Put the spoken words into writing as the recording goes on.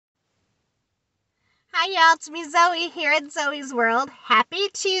Hi y'all, it's me Zoe here at Zoe's World. Happy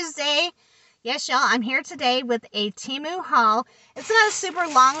Tuesday. Yes y'all, I'm here today with a Temu haul. It's not a super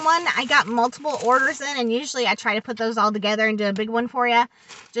long one. I got multiple orders in and usually I try to put those all together and do a big one for you.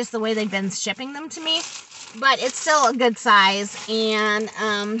 Just the way they've been shipping them to me. But it's still a good size and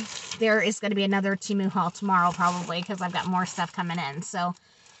there is going to be another Temu haul tomorrow probably because I've got more stuff coming in. So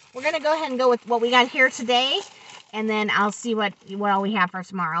we're going to go ahead and go with what we got here today and then I'll see what all we have for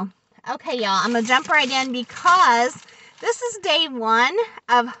tomorrow. Okay, y'all, I'm going to jump right in because this is day 1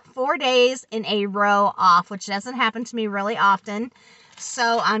 of 4 days in a row off, which doesn't happen to me really often.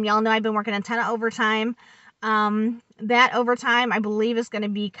 So, y'all know I've been working a ton of overtime. That overtime, I believe, is going to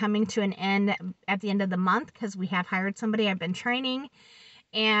be coming to an end at the end of the month because we have hired somebody I've been training.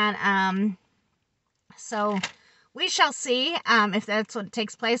 And, so we shall see if that's what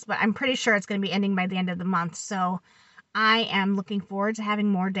takes place, but I'm pretty sure it's going to be ending by the end of the month. So I am looking forward to having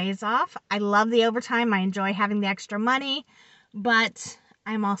more days off. I love the overtime. I enjoy having the extra money, but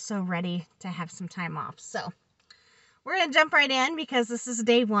I'm also ready to have some time off. So we're going to jump right in because this is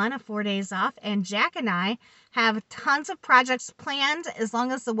day 1 of 4 days off, and Jack and I have tons of projects planned as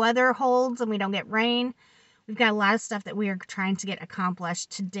long as the weather holds and we don't get rain. We've got a lot of stuff that we are trying to get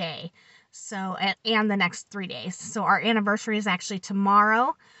accomplished today. So, and the next 3 days. So our anniversary is actually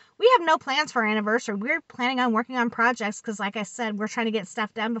tomorrow. We have no plans for our anniversary. We're planning on working on projects because, like I said, we're trying to get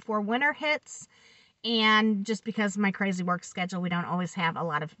stuff done before winter hits. And just because of my crazy work schedule, we don't always have a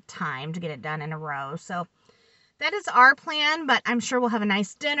lot of time to get it done in a row. So that is our plan, but I'm sure we'll have a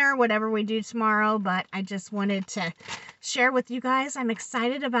nice dinner, whatever we do tomorrow. But I just wanted to share with you guys. I'm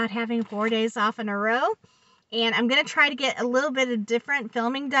excited about having 4 days off in a row. And I'm going to try to get a little bit of different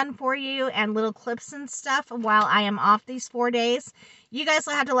filming done for you and little clips and stuff while I am off these 4 days. You guys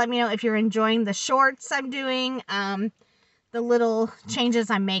will have to let me know if you're enjoying the shorts I'm doing, the little changes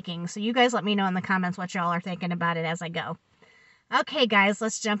I'm making. So you guys let me know in the comments what y'all are thinking about it as I go. Okay, guys,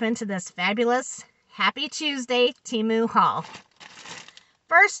 let's jump into this fabulous Happy Tuesday Temu haul.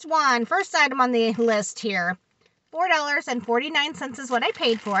 First item on the list here, $4.49 is what I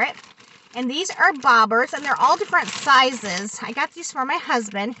paid for it. And these are bobbers, and they're all different sizes. I got these for my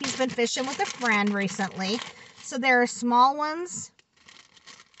husband. He's been fishing with a friend recently. So there are small ones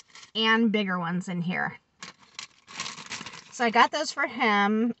and bigger ones in here. So I got those for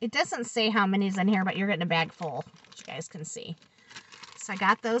him. It doesn't say how many's in here, but you're getting a bag full, which you guys can see. So I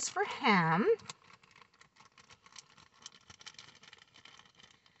got those for him.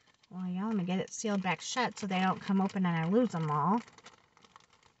 Well, y'all, I'm going to get it sealed back shut so they don't come open and I lose them all.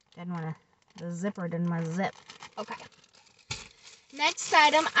 Didn't want to, the zipper didn't want to zip. Okay. Next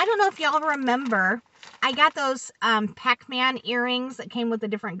item, I don't know if y'all remember, I got those Pac-Man earrings that came with a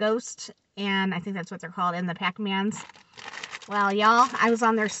different ghost, and I think that's what they're called in the Pac-Mans. Well, y'all, I was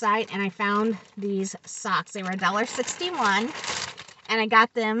on their site and I found these socks. They were $1.61, and I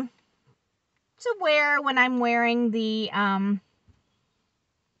got them to wear when I'm wearing the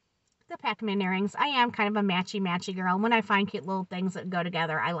Pac-Man earrings. I am kind of a matchy girl. When I find cute little things that go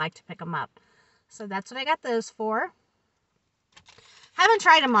together, I like to pick them up. So that's what I got those for. Haven't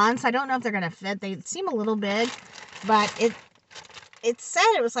tried them on, so I don't know if they're going to fit. They seem a little big, but it said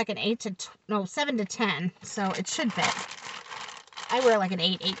it was like an 7 to 10, so it should fit. I wear like an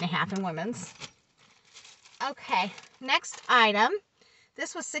 8.5 in women's. Okay, next item.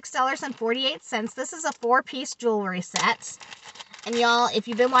 This was $6.48. This is a 4-piece jewelry set. And y'all, if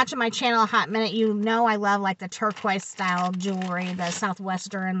you've been watching my channel a hot minute, you know I love like the turquoise style jewelry, the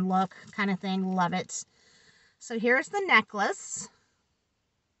Southwestern look kind of thing. Love it. So here's the necklace.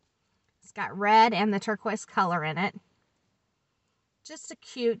 It's got red and the turquoise color in it. Just a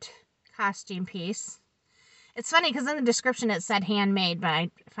cute costume piece. It's funny because in the description it said handmade, but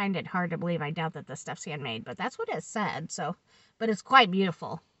I find it hard to believe. I doubt that this stuff's handmade, but that's what it said. So, but it's quite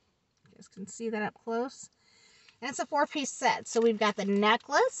beautiful. You guys can see that up close. And it's a 4-piece set. So we've got the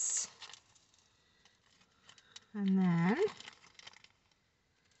necklace. And then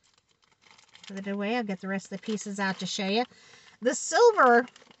put it away. I'll get the rest of the pieces out to show you. The silver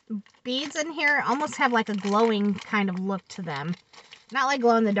beads in here almost have like a glowing kind of look to them. Not like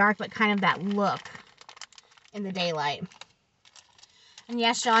glow in the dark, but kind of that look in the daylight. And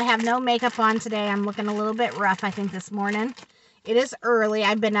yes, y'all, I have no makeup on today. I'm looking a little bit rough, I think, this morning. It is early.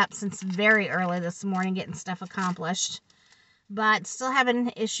 I've been up since very early this morning getting stuff accomplished. But still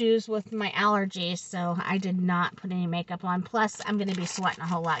having issues with my allergies, so I did not put any makeup on. Plus, I'm going to be sweating a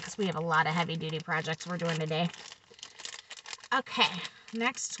whole lot because we have a lot of heavy-duty projects we're doing today. Okay,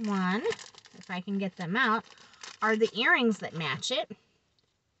 next one, if I can get them out, are the earrings that match it.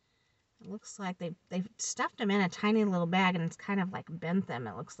 It looks like they've stuffed them in a tiny little bag and it's kind of like bent them,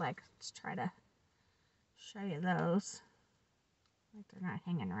 it looks like. Let's try to show you those. Like they're not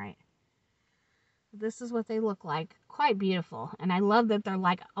hanging right. This is what they look like. Quite beautiful. And I love that they're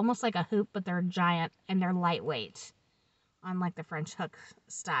like almost like a hoop, but they're giant and they're lightweight on like the French hook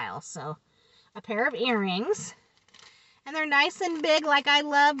style. So a pair of earrings. And they're nice and big like I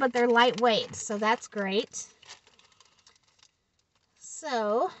love, but they're lightweight. So that's great.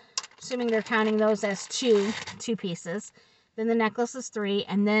 So, assuming they're counting those as two pieces. Then the necklace is 3.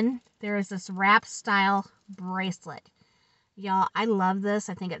 And then there is this wrap style bracelet. Y'all, I love this.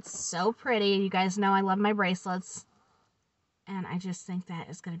 I think it's so pretty. You guys know I love my bracelets. And I just think that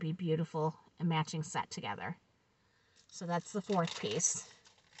is going to be beautiful and matching set together. So that's the 4th piece.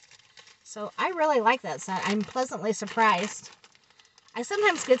 So I really like that set. I'm pleasantly surprised. I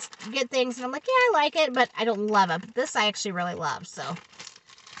sometimes get things and I'm like, yeah, I like it, but I don't love it. But this I actually really love. So,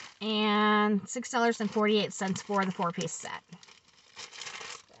 and $6.48 for the 4-piece set.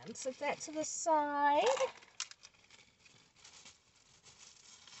 And set that to the side.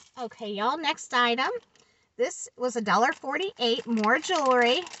 Okay, y'all, next item. This was $1.48, more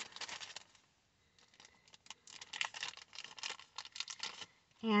jewelry.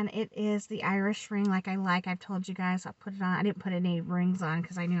 And it is the Irish ring like I like. I've told you guys I'll put it on. I didn't put any rings on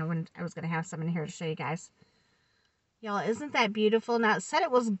because I knew I was going to have some in here to show you guys. Y'all, isn't that beautiful? Now, it said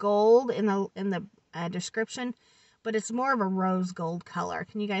it was gold in the description, but it's more of a rose gold color.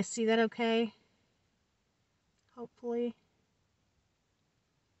 Can you guys see that okay? Hopefully.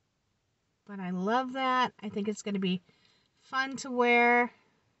 But I love that. I think it's going to be fun to wear.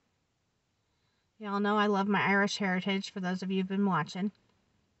 Y'all know I love my Irish heritage for those of you who've been watching.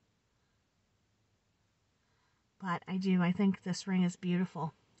 But I do. I think this ring is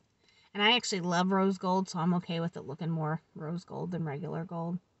beautiful. And I actually love rose gold, so I'm okay with it looking more rose gold than regular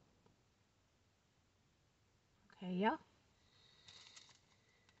gold. Okay, yeah.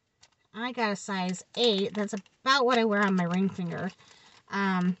 I got a size 8. That's about what I wear on my ring finger.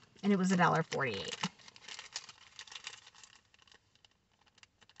 And it was $1.48.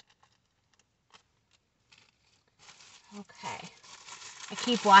 Okay. I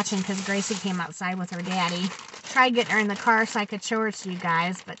keep watching because Gracie came outside with her daddy. Tried getting her in the car so I could show her to you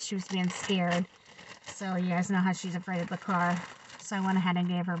guys, but she was being scared. So you guys know how she's afraid of the car. So I went ahead and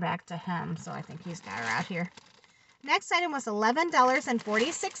gave her back to him. So I think he's got her out here. Next item was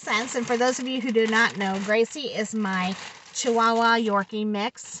 $11.46. And for those of you who do not know, Gracie is my Chihuahua Yorkie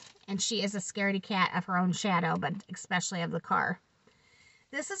mix. And she is a scaredy cat of her own shadow, but especially of the car.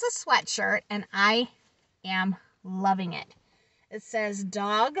 This is a sweatshirt, and I am loving it. It says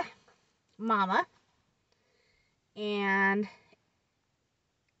Dog Mama. And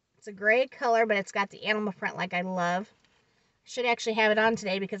it's a gray color, but it's got the animal print like I love. Should actually have it on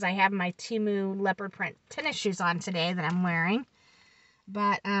today because I have my Temu leopard print tennis shoes on today that I'm wearing.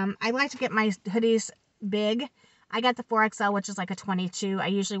 But I like to get my hoodies big. I got the 4XL, which is like a 22. I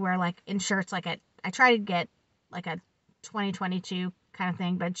usually wear like in shirts like I try to get like a 20-22 kind of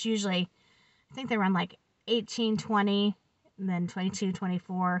thing, but it's usually, I think they run like 18, 20, and then 22,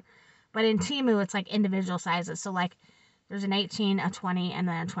 24. But in Temu, it's like individual sizes. So like there's an 18, a 20, and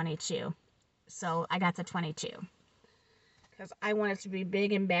then a 22. So I got the 22 because I want it to be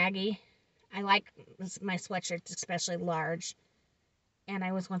big and baggy. I like my sweatshirts, especially large. And I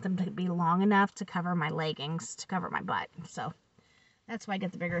always want them to be long enough to cover my leggings, to cover my butt. So that's why I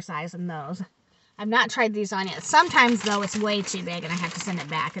get the bigger size in those. I've not tried these on yet. Sometimes, though, it's way too big and I have to send it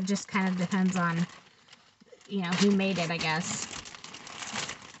back. It just kind of depends on, you know, who made it, I guess.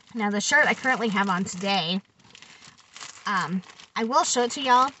 Now, the shirt I currently have on today, I will show it to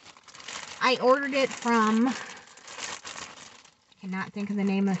y'all. I ordered it from, I cannot think of the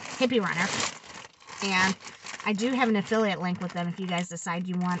name of Hippie Runner. And I do have an affiliate link with them if you guys decide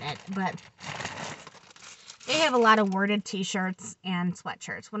you want it. But they have a lot of worded t-shirts and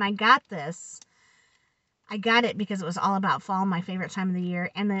sweatshirts. When I got this, I got it because it was all about fall, my favorite time of the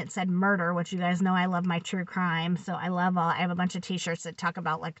year. And then it said murder, which you guys know I love my true crime. So I have a bunch of t-shirts that talk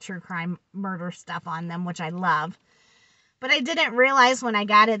about like true crime murder stuff on them, which I love. But I didn't realize when I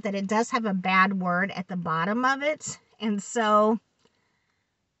got it that it does have a bad word at the bottom of it. And so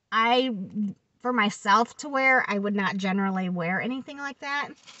for myself to wear, I would not generally wear anything like that.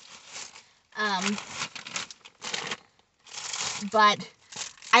 But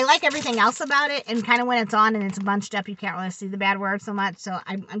I like everything else about it, and kind of when it's on and it's bunched up, you can't really see the bad word so much. So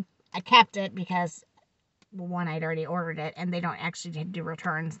I kept it because, well, one, I'd already ordered it, and they don't actually do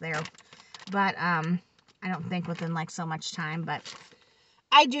returns there. But I don't think within like so much time. But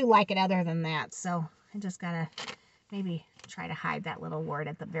I do like it other than that. So I just gotta maybe try to hide that little word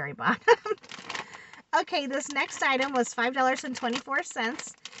at the very bottom. Okay, this next item was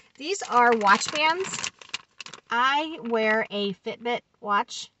 $5.24. These are watch bands. I wear a Fitbit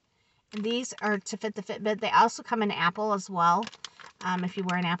watch, and these are to fit the Fitbit. They also come in Apple as well, if you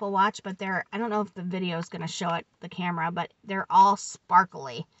wear an Apple Watch, but I don't know if the video is going to show it, the camera, but they're all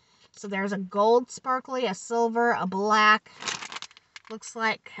sparkly. So there's a gold sparkly, a silver, a black, looks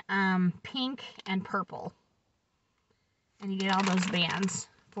like pink, and purple. And you get all those bands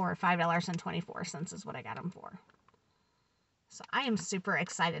for $5.24 is what I got them for. So I am super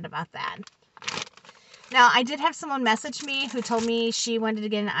excited about that. Now, I did have someone message me who told me she wanted to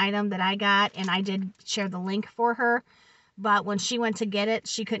get an item that I got, and I did share the link for her. But when she went to get it,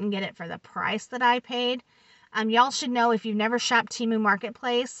 she couldn't get it for the price that I paid. Y'all should know, if you've never shopped Temu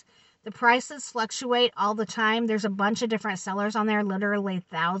Marketplace, the prices fluctuate all the time. There's a bunch of different sellers on there, literally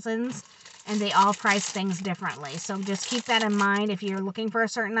thousands, and they all price things differently. So just keep that in mind if you're looking for a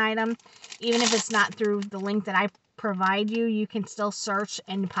certain item. Even if it's not through the link that I provide you, you can still search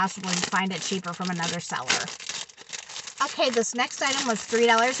and possibly find it cheaper from another seller. Okay, this next item was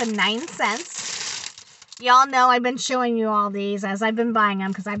 $3.09. Y'all know I've been showing you all these as I've been buying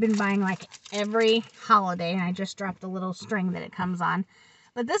them, because I've been buying like every holiday, and I just dropped the little string that it comes on.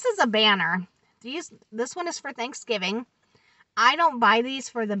 But this is a banner. This one is for Thanksgiving. I don't buy these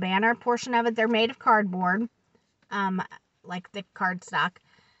for the banner portion of it. They're made of cardboard, like thick cardstock.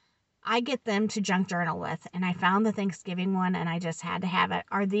 I get them to junk journal with, and I found the Thanksgiving one, and I just had to have it.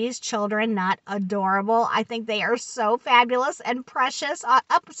 Are these children not adorable? I think they are so fabulous and precious.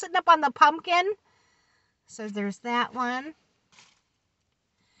 Sitting up on the pumpkin. So there's that one.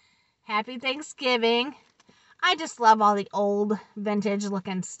 Happy Thanksgiving. I just love all the old vintage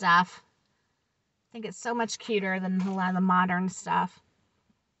looking stuff. I think it's so much cuter than a lot of the modern stuff.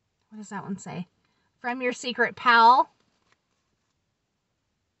 What does that one say? From your secret pal.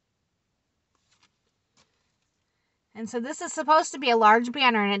 And so this is supposed to be a large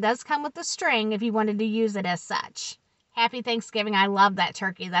banner, and it does come with the string if you wanted to use it as such. Happy Thanksgiving. I love that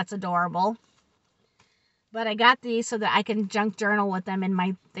turkey. That's adorable. But I got these so that I can junk journal with them in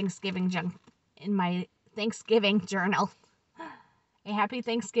my Thanksgiving journal. A happy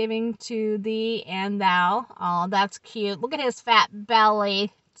Thanksgiving to thee and thou. Oh, that's cute. Look at his fat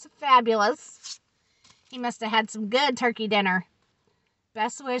belly. It's fabulous. He must have had some good turkey dinner.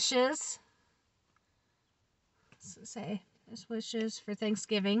 Best wishes. Say best wishes for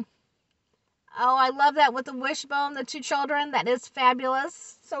Thanksgiving. Oh, I love that with the wishbone, the two children. That is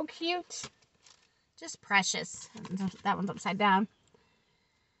fabulous. So cute. Just precious. That one's upside down.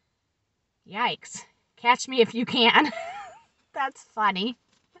 Yikes. Catch me if you can. That's funny.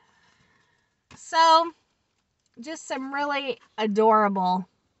 So, just some really adorable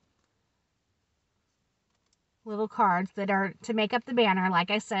little cards that are to make up the banner. Like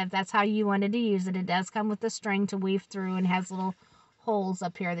I said, if that's how you wanted to use it, it does come with the string to weave through and has little holes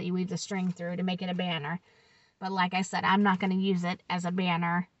up here that you weave the string through to make it a banner. But like I said, I'm not going to use it as a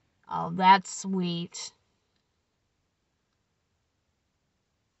banner. Oh, that's sweet.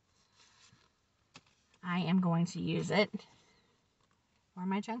 I am going to use it for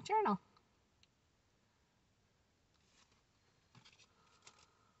my junk journal.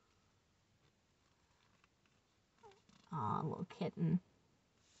 Aw, little kitten.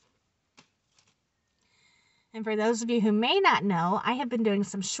 And for those of you who may not know, I have been doing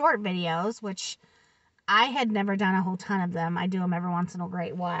some short videos, which I had never done a whole ton of them. I do them every once in a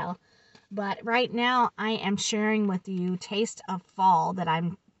great while. But right now, I am sharing with you Taste of Fall that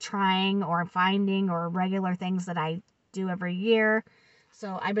I'm trying or finding, or regular things that I do every year.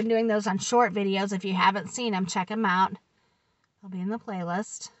 So I've been doing those on short videos. If you haven't seen them, check them out. They'll be in the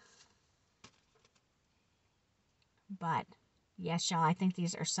playlist. But yes, y'all, I think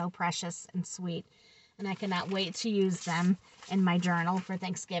these are so precious and sweet, and I cannot wait to use them in my journal for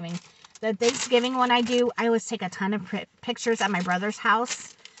Thanksgiving. The Thanksgiving one I do, I always take a ton of pictures at my brother's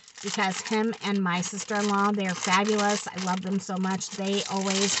house, because him and my sister-in-law, they're fabulous. I love them so much. They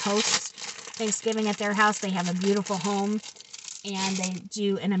always host Thanksgiving at their house. They have a beautiful home, and they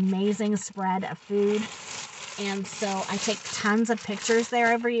do an amazing spread of food. And so I take tons of pictures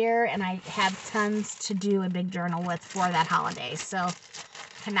there every year, and I have tons to do a big journal with for that holiday. So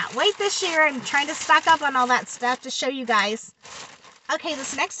cannot wait this year. I'm trying to stock up on all that stuff to show you guys. Okay,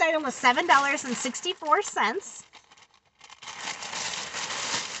 this next item was $7.64.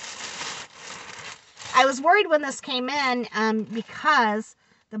 I was worried when this came in because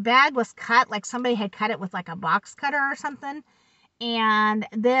the bag was cut, like somebody had cut it with like a box cutter or something. And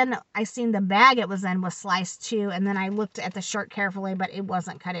then I seen the bag it was in was sliced too, and then I looked at the shirt carefully, but it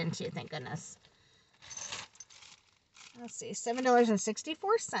wasn't cut into, thank goodness. Let's see,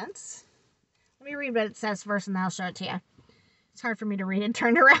 $7.64. Let me read what it says first, and then I'll show it to you. It's hard for me to read it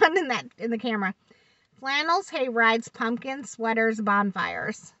turned around in the camera. Flannels, hay rides, pumpkins, sweaters,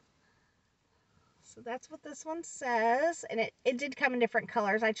 bonfires. So that's what this one says. And it did come in different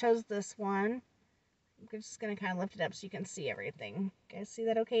colors. I chose this one. I'm just going to kind of lift it up so you can see everything. You guys see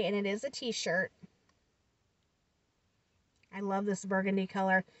that okay? And it is a t-shirt. I love this burgundy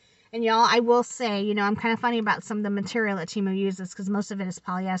color. And y'all, I will say, you know, I'm kind of funny about some of the material that Temu uses because most of it is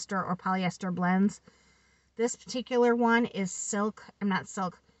polyester or polyester blends. This particular one is silk. I'm not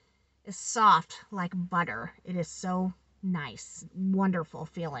silk. It's soft like butter. It is so nice. Wonderful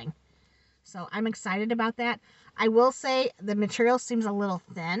feeling. So I'm excited about that. I will say the material seems a little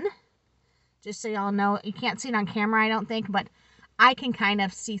thin. Just so y'all know, you can't see it on camera, I don't think, but I can kind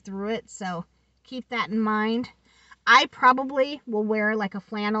of see through it, so keep that in mind. I probably will wear like a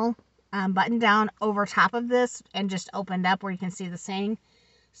flannel button down over top of this and just opened up where you can see the saying.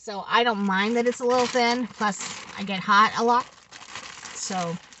 So I don't mind that it's a little thin, plus I get hot a lot.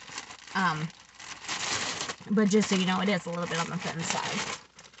 So, but just so you know, it is a little bit on the thin side.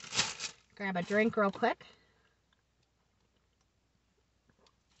 Grab a drink real quick.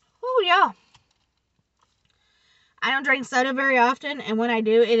 Oh, yeah. I don't drink soda very often, and when I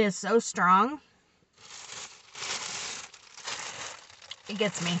do, it is so strong. It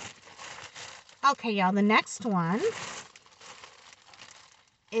gets me. Okay, y'all, the next one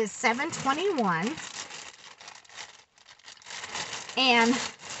is 721. And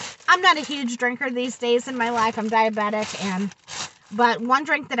I'm not a huge drinker these days in my life. I'm diabetic, but one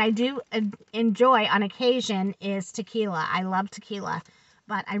drink that I do enjoy on occasion is tequila. I love tequila.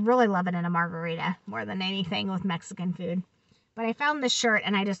 But I really love it in a margarita more than anything with Mexican food. But I found this shirt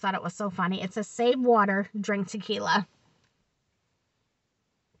and I just thought it was so funny. It says, save water, drink tequila.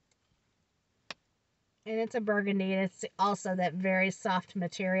 And it's a burgundy. And it's also that very soft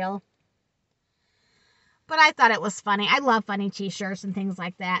material. But I thought it was funny. I love funny t-shirts and things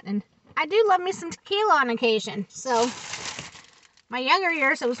like that. And I do love me some tequila on occasion. So my younger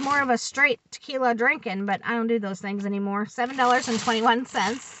years, it was more of a straight tequila drinking, but I don't do those things anymore. $7.21.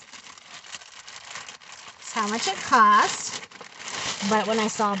 That's how much it cost. But when I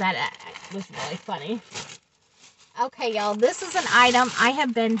saw that, it was really funny. Okay, y'all, this is an item I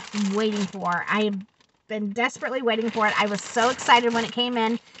have been waiting for. I have been desperately waiting for it. I was so excited when it came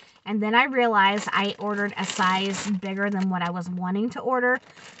in, and then I realized I ordered a size bigger than what I was wanting to order.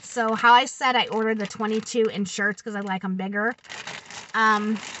 So how I said I ordered the 22 in shirts because I like them bigger.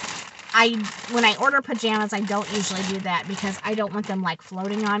 When I order pajamas, I don't usually do that because I don't want them like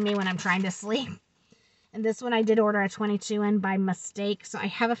floating on me when I'm trying to sleep. And this one I did order a 22 in by mistake, so I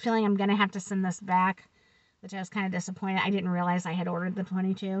have a feeling I'm going to have to send this back, which I was kind of disappointed. I didn't realize I had ordered the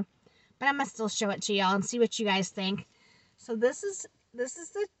 22. But I'm going to still show it to y'all and see what you guys think. So this is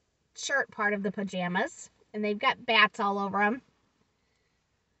the shirt part of the pajamas, and they've got bats all over them.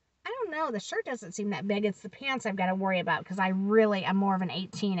 I don't know, the shirt doesn't seem that big. It's the pants I've got to worry about because I really am more of an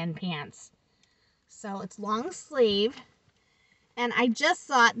 18 in pants. So it's long sleeve. And I just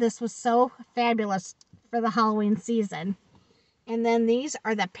thought this was so fabulous for the Halloween season. And then these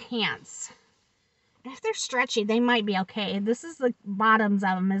are the pants. And if they're stretchy, they might be okay. This is the bottoms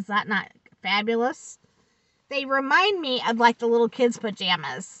of them. Is that not fabulous? They remind me of like the little kids'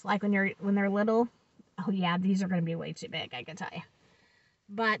 pajamas. Like when they're little. Oh yeah, these are going to be way too big, I can tell you.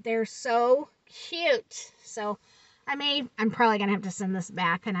 But they're so cute. So I'm probably going to have to send this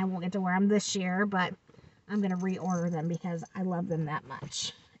back and I won't get to wear them this year, but I'm going to reorder them because I love them that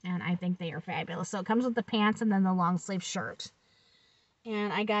much. And I think they are fabulous. So it comes with the pants and then the long sleeve shirt.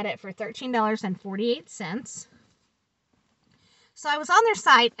 And I got it for $13.48. So I was on their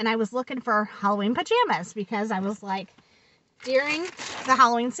site and I was looking for Halloween pajamas because I was like, during the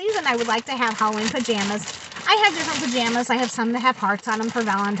Halloween season, I would like to have Halloween pajamas. I have different pajamas. I have some that have hearts on them for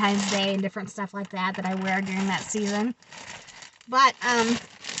Valentine's Day and different stuff like that that I wear during that season. But I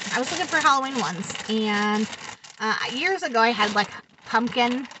was looking for Halloween ones. And years ago, I had like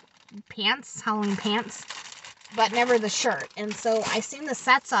pumpkin pants, Halloween pants, but never the shirt. And so I seen the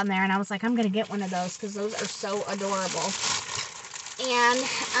sets on there and I was like, I'm going to get one of those because those are so adorable. And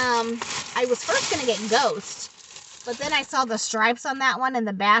I was first going to get Ghost. But then I saw the stripes on that one and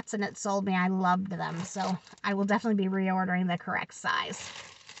the bats and it sold me. I loved them. So I will definitely be reordering the correct size.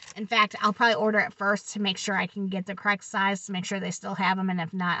 In fact, I'll probably order it first to make sure I can get the correct size to make sure they still have them. And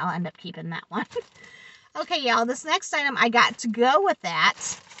if not, I'll end up keeping that one. Okay, y'all, this next item I got to go with that.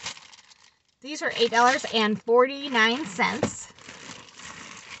 These are $8.49.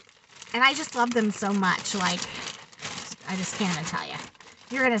 And I just love them so much. Like, I just can't even tell you.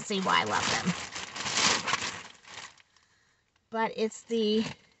 You're going to see why I love them. But it's the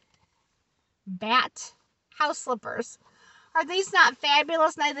bat house slippers, Are these not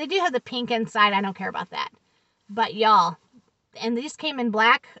fabulous? Now, they do have the pink inside. I don't care about that. But y'all, and these came in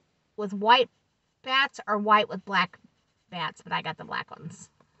black with white bats or white with black bats, but I got the black ones.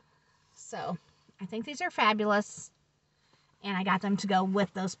 So I think these are fabulous, and I got them to go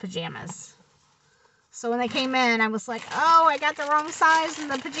with those pajamas. So when they came in, I was like, oh, I got the wrong size in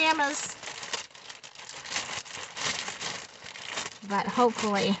the pajamas. But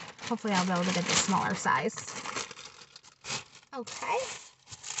hopefully I'll be able to get the smaller size. Okay,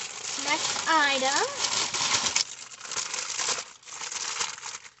 next item.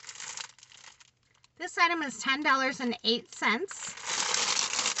 This item is $10.08.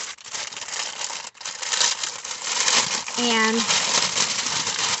 And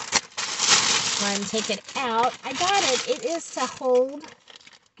go ahead and take it out. I got it. It is to hold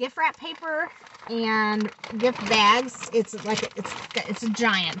gift wrap paper and gift bags. It's like it's a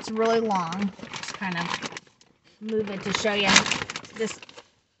giant. It's really long. Just kind of move it to show you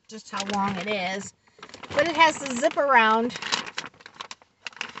just how long it is. But it has the zip around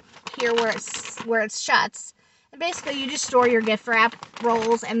here where it shuts. And basically you just store your gift wrap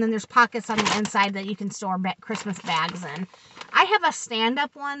rolls, and then there's pockets on the inside that you can store Christmas bags in. I have a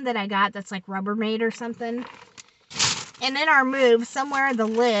stand-up one that I got that's like Rubbermaid or something. And in our move, somewhere the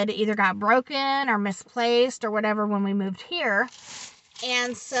lid either got broken or misplaced or whatever when we moved here.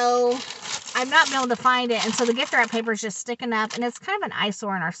 And so I've not been able to find it. And so the gift wrap paper is just sticking up, and it's kind of an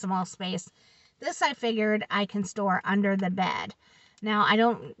eyesore in our small space. This I figured I can store under the bed. Now, I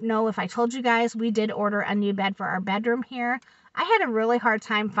don't know if I told you guys, we did order a new bed for our bedroom here. I had a really hard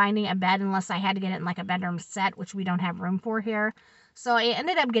time finding a bed unless I had to get it in like a bedroom set, which we don't have room for here. So I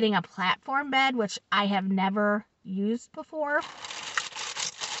ended up getting a platform bed, which I have never used before.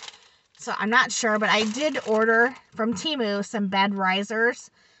 So I'm not sure, but I did order from Temu some bed risers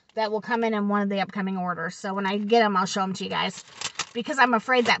that will come in one of the upcoming orders. So when I get them, I'll show them to you guys, because I'm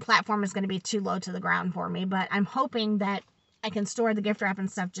afraid that platform is going to be too low to the ground for me. But I'm hoping that I can store the gift wrap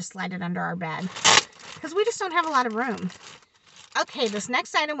and stuff, just slide it under our bed, because we just don't have a lot of room. Okay, this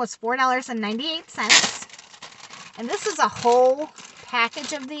next item was $4.98. And this is a whole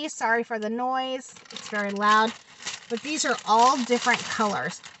package of these. Sorry for the noise. It's very loud. But these are all different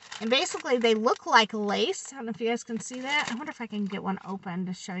colors. And basically, they look like lace. I don't know if you guys can see that. I wonder if I can get one open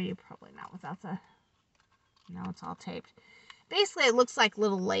to show you. Probably not without the... No, it's all taped. Basically, it looks like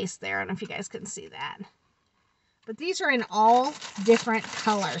little lace there. I don't know if you guys can see that. But these are in all different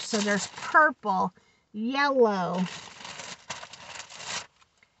colors. So there's purple, yellow,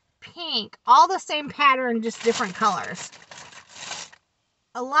 pink, all the same pattern, just different colors.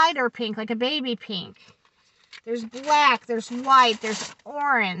 A lighter pink, like a baby pink. There's black, there's white, there's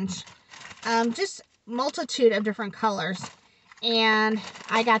orange. Just multitude of different colors. And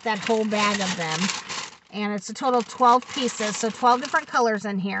I got that whole bag of them. And it's a total of 12 pieces, so 12 different colors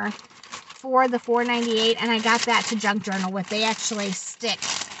in here for the $4.98. And I got that to junk journal with. They actually stick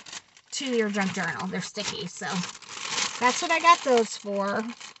to your junk journal. They're sticky, so that's what I got those for.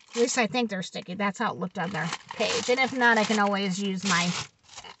 At least I think they're sticky. That's how it looked on their page. And if not, I can always use my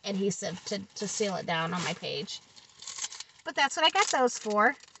adhesive to seal it down on my page. But that's what I got those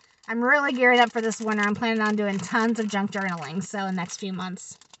for. I'm really geared up for this winter. I'm planning on doing tons of junk journaling, so in the next few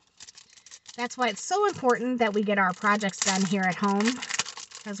months. That's why it's so important that we get our projects done here at home,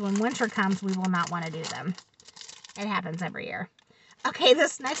 because when winter comes, we will not want to do them. It happens every year. Okay,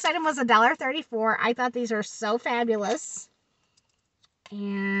 this next item was $1.34. I thought these are so fabulous.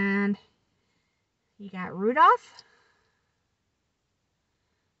 And you got Rudolph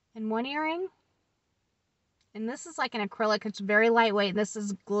in one earring. And this is like an acrylic. It's very lightweight. This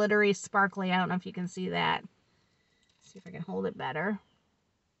is glittery, sparkly. I don't know if you can see that. Let's see if I can hold it better.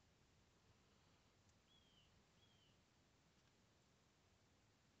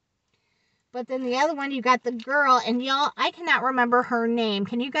 But then the other one, you got the girl. And y'all, I cannot remember her name.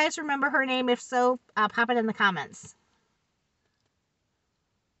 Can you guys remember her name? If so, pop it in the comments.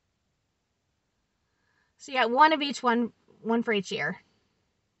 So you got one of each, one for each ear.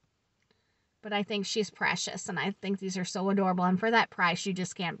 But I think she's precious, and I think these are so adorable. And for that price, you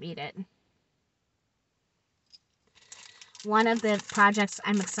just can't beat it. One of the projects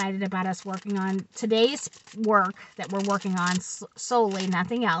I'm excited about us working on, today's work that we're working on solely,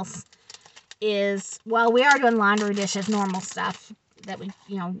 nothing else, is, well, we are doing laundry, dishes, normal stuff that we,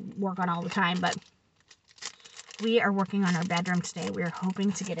 work on all the time, but we are working on our bedroom today. We are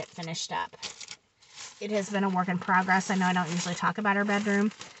hoping to get it finished up. It has been a work in progress. I know I don't usually talk about our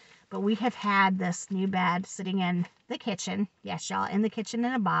bedroom, but we have had this new bed sitting in the kitchen. Yes, y'all, in the kitchen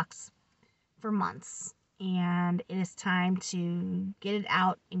in a box for months. And it is time to get it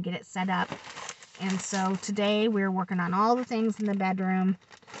out and get it set up. And so today we're working on all the things in the bedroom.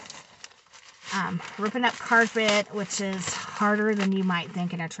 Ripping up carpet, which is harder than you might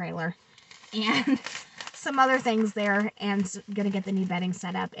think in a trailer. And some other things there, and going to get the new bedding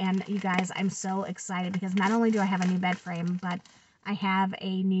set up. And you guys, I'm so excited because not only do I have a new bed frame, but I have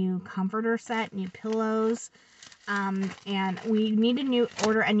a new comforter set, new pillows, and we need to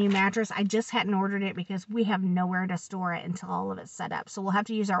order a new mattress. I just hadn't ordered it because we have nowhere to store it until all of it's set up. So we'll have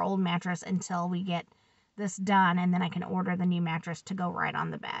to use our old mattress until we get this done, and then I can order the new mattress to go right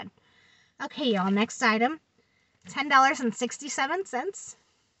on the bed. Okay, y'all, next item, $10.67.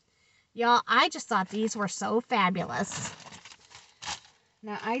 Y'all, I just thought these were so fabulous.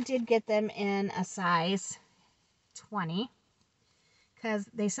 Now, I did get them in a size 20 because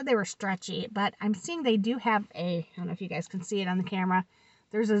they said they were stretchy, but I'm seeing they do have I don't know if you guys can see it on the camera,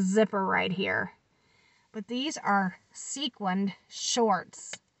 there's a zipper right here. But these are sequined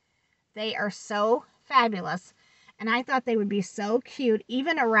shorts. They are so fabulous. And I thought they would be so cute,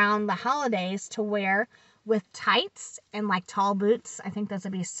 even around the holidays, to wear with tights and like tall boots. I think those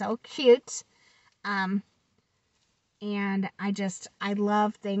would be so cute. And I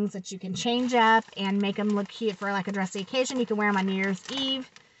love things that you can change up and make them look cute for like a dressy occasion. You can wear them on New Year's Eve.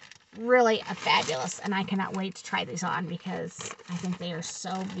 Really fabulous. And I cannot wait to try these on because I think they are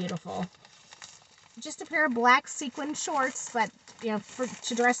so beautiful. Just a pair of black sequin shorts, but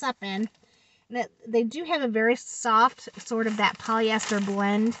to dress up in. They do have a very soft, sort of that polyester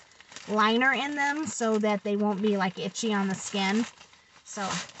blend liner in them so that they won't be like itchy on the skin. So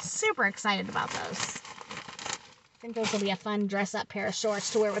super excited about those. I think those will be a fun dress up pair of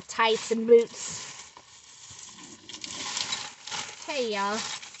shorts to wear with tights and boots. Hey y'all,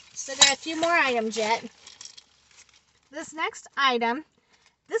 still got a few more items yet. This next item,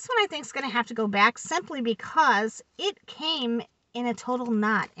 this one I think is going to have to go back simply because it came in a total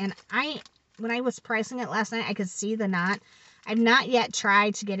knot, and when I was pricing it last night, I could see the knot. I've not yet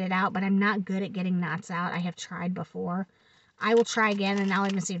tried to get it out, but I'm not good at getting knots out. I have tried before. I will try again, and I'll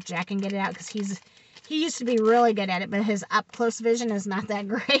even see if Jack can get it out, because he used to be really good at it, but his up-close vision is not that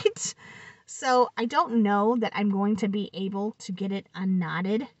great. So I don't know that I'm going to be able to get it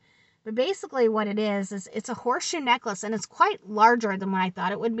unknotted. But basically what it is it's a horseshoe necklace, and it's quite larger than what I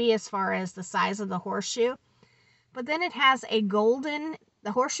thought it would be as far as the size of the horseshoe. But then it has the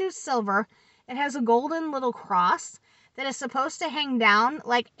horseshoe's silver. It has a golden little cross that is supposed to hang down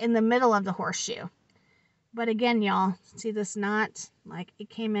like in the middle of the horseshoe. But again, y'all, see this knot? Like it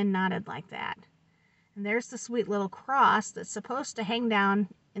came in knotted like that. And there's the sweet little cross that's supposed to hang down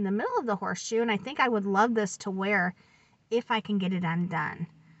in the middle of the horseshoe. And I think I would love this to wear if I can get it undone.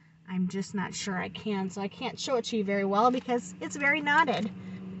 I'm just not sure I can, so I can't show it to you very well because it's very knotted.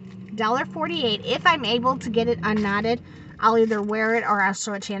 $1.48. If I'm able to get it unknotted, I'll either wear it or I'll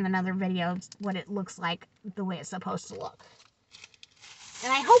show it to you in another video what it looks like the way it's supposed to look.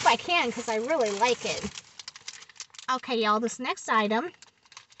 And I hope I can because I really like it. Okay, y'all, this next item.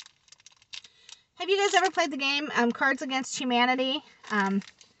 Have you guys ever played the game Cards Against Humanity?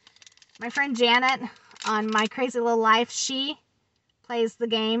 My friend Janet on My Crazy Little Life, she plays the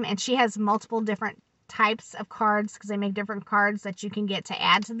game, and she has multiple different types of cards because they make different cards that you can get to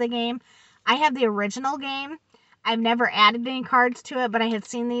add to the game. I have the original game. I've never added any cards to it, but I had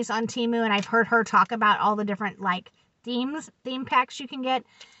seen these on Temu, and I've heard her talk about all the different like theme packs you can get.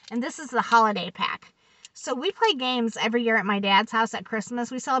 And this is the holiday pack. So we play games every year at my dad's house at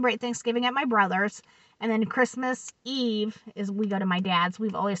Christmas. We celebrate Thanksgiving at my brother's, and then Christmas Eve is we go to my dad's.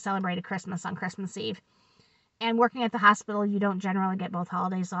 We've always celebrated Christmas on Christmas Eve. And working at the hospital, you don't generally get both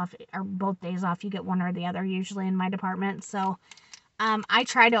holidays off or both days off. You get one or the other usually in my department. So I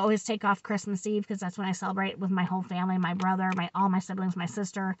try to always take off Christmas Eve because that's when I celebrate with my whole family, my brother, all my siblings, my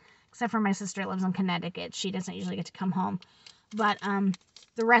sister, except for my sister that lives in Connecticut. She doesn't usually get to come home. But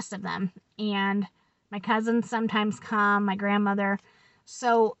the rest of them. And my cousins sometimes come, my grandmother.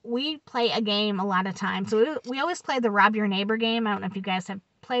 So we play a game a lot of times. So we always play the Rob Your Neighbor game. I don't know if you guys have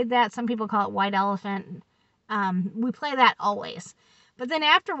played that. Some people call it White Elephant. We play that always. But then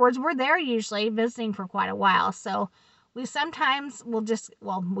afterwards, we're there usually visiting for quite a while. So we sometimes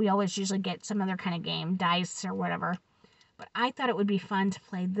we always usually get some other kind of game, dice or whatever. But I thought it would be fun to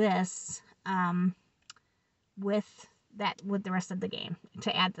play this with the rest of the game,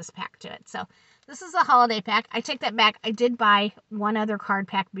 to add this pack to it. So this is a holiday pack. I take that back. I did buy one other card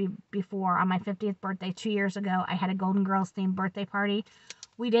pack before on my 50th birthday 2 years ago. I had a Golden Girls themed birthday party.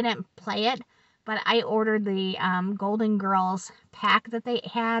 We didn't play it, but I ordered the Golden Girls pack that they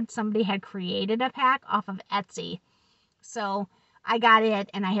had. Somebody had created a pack off of Etsy. So I got it,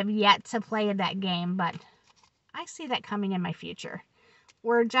 and I have yet to play that game, but I see that coming in my future.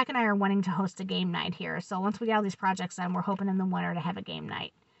 Jack and I are wanting to host a game night here. So once we get all these projects done, we're hoping in the winter to have a game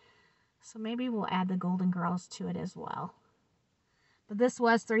night. So maybe we'll add the Golden Girls to it as well. But this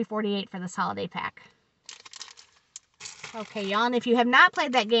was $3.48 for this holiday pack. Okay, y'all, and if you have not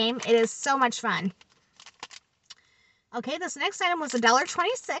played that game, it is so much fun. Okay, this next item was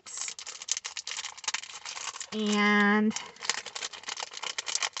 $1.26. And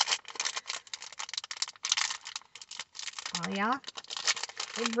oh, y'all,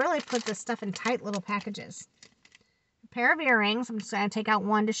 they really put this stuff in tight little packages. A pair of earrings. I'm just going to take out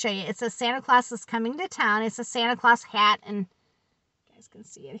one to show you. It says Santa Claus is coming to town. It's a Santa Claus hat, and you guys can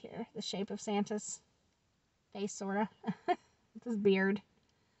see it here. The shape of Santa's face, sort of, with his beard.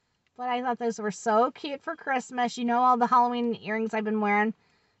 But I thought those were so cute for Christmas. You know, all the Halloween earrings I've been wearing.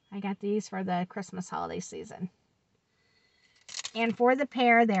 I got these for the Christmas holiday season. And for the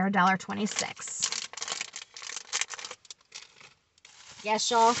pair, they're $1.26.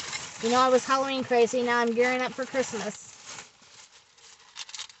 Yes, y'all. You know I was Halloween crazy. Now I'm gearing up for Christmas.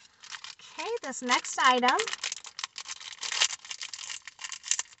 Okay, this next item.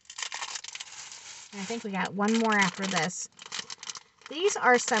 I think we got one more after this. These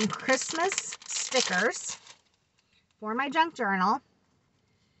are some Christmas stickers for my junk journal.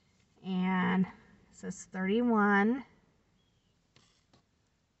 And it says 31.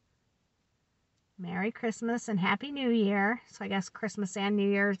 Merry Christmas and Happy New Year. So I guess Christmas and New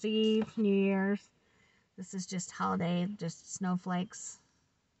Year's Eve, New Year's. This is just holiday, just snowflakes.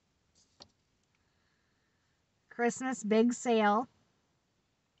 Christmas big sale.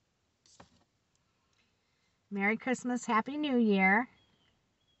 Merry Christmas, Happy New Year.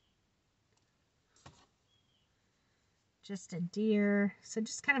 Just a deer. So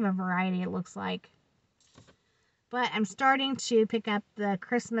just kind of a variety, it looks like. But I'm starting to pick up the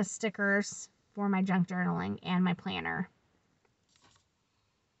Christmas stickers for my junk journaling and my planner.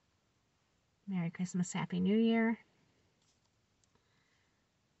 Merry Christmas, Happy New Year.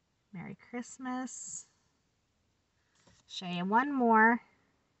 Merry Christmas. Show you one more.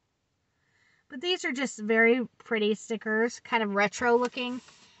 But these are just very pretty stickers, kind of retro looking.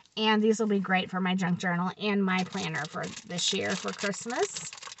 And these will be great for my junk journal and my planner for this year for Christmas.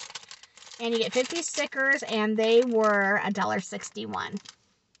 And you get 50 stickers, and they were $1.61. Okay.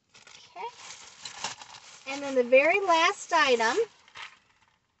 And then the very last item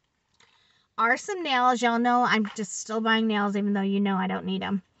are some nails. Y'all know I'm just still buying nails, even though you know I don't need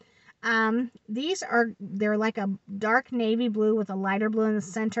them. They're like a dark navy blue with a lighter blue in the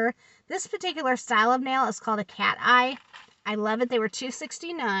center. This particular style of nail is called a cat eye. I love it. They were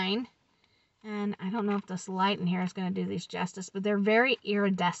 $2.69. And I don't know if this light in here is going to do these justice, but they're very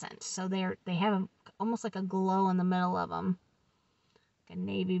iridescent. So they have almost like a glow in the middle of them. Like a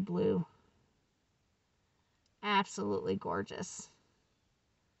navy blue. Absolutely gorgeous.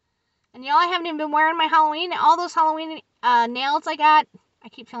 And y'all, I haven't even been wearing my Halloween. All those Halloween nails I got. I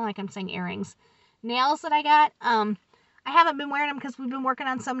keep feeling like I'm saying earrings. Nails that I got. I haven't been wearing them because we've been working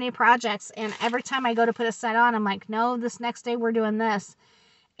on so many projects. And every time I go to put a set on, I'm like, no, this next day we're doing this.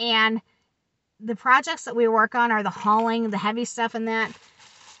 And the projects that we work on are the hauling, the heavy stuff and that.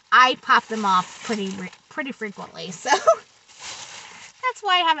 I pop them off pretty frequently. So that's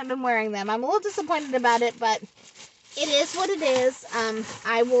why I haven't been wearing them. I'm a little disappointed about it, but it is what it is.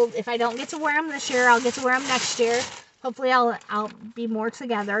 I will, if I don't get to wear them this year, I'll get to wear them next year. Hopefully I'll be more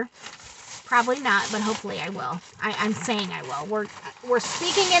together. Probably not, but hopefully I will. I'm saying I will. We're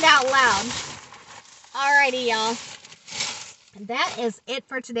speaking it out loud. Alrighty, y'all. That is it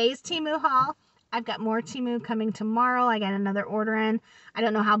for today's Temu haul. I've got more Temu coming tomorrow. I got another order in. I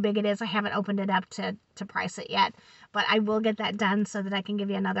don't know how big it is. I haven't opened it up to price it yet. But I will get that done so that I can give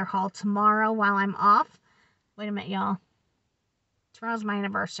you another haul tomorrow while I'm off. Wait a minute, y'all. Tomorrow's my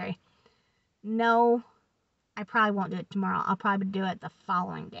anniversary. No, I probably won't do it tomorrow. I'll probably do it the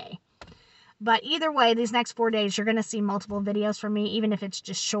following day. But either way, these next 4 days, you're going to see multiple videos from me, even if it's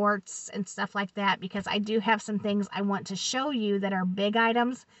just shorts and stuff like that, because I do have some things I want to show you that are big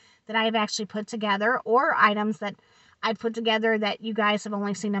items that I have actually put together, or items that I put together that you guys have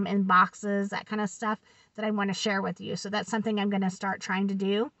only seen them in boxes, that kind of stuff that I want to share with you. So that's something I'm going to start trying to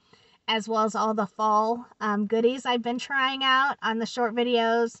do, as well as all the fall goodies I've been trying out on the short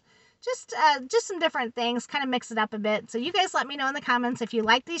videos. Just some different things, kind of mix it up a bit. So you guys let me know in the comments if you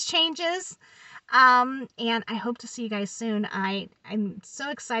like these changes. And I hope to see you guys soon. I'm so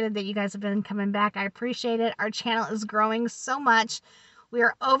excited that you guys have been coming back. I appreciate it. Our channel is growing so much. We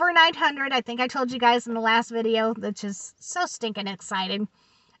are over 900. I think I told you guys in the last video, which is so stinking exciting.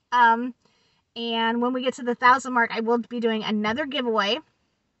 And when we get to the 1,000 mark, I will be doing another giveaway.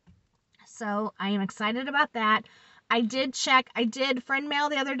 So I am excited about that. I did check. I did friend mail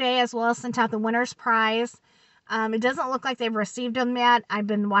the other day as well as sent out the winner's prize. It doesn't look like they've received them yet. I've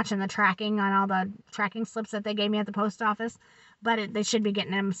been watching the tracking on all the tracking slips that they gave me at the post office, but they should be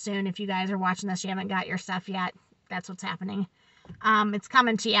getting them soon. If you guys are watching this, you haven't got your stuff yet, that's what's happening. It's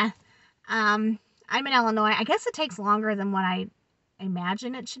coming to you. I'm in Illinois. I guess it takes longer than what I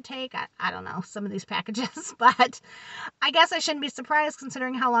imagine it should take. I don't know, some of these packages, but I guess I shouldn't be surprised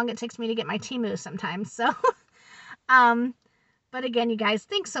considering how long it takes me to get my Temu sometimes. So, but again, you guys,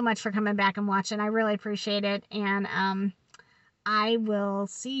 thanks so much for coming back and watching. I really appreciate it. And I will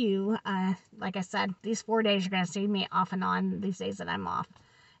see you, like I said, these 4 days you're going to see me off and on, these days that I'm off.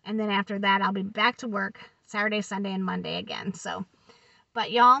 And then after that, I'll be back to work Saturday, Sunday, and Monday again. So,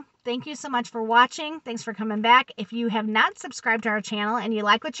 but y'all, thank you so much for watching. Thanks for coming back. If you have not subscribed to our channel and you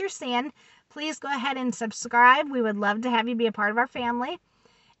like what you're seeing, please go ahead and subscribe. We would love to have you be a part of our family.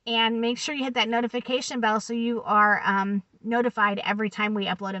 And make sure you hit that notification bell so you are notified every time we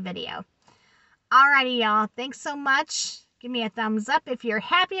upload a video. Alrighty, y'all. Thanks so much. Give me a thumbs up if you're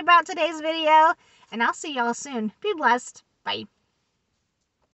happy about today's video. And I'll see y'all soon. Be blessed. Bye.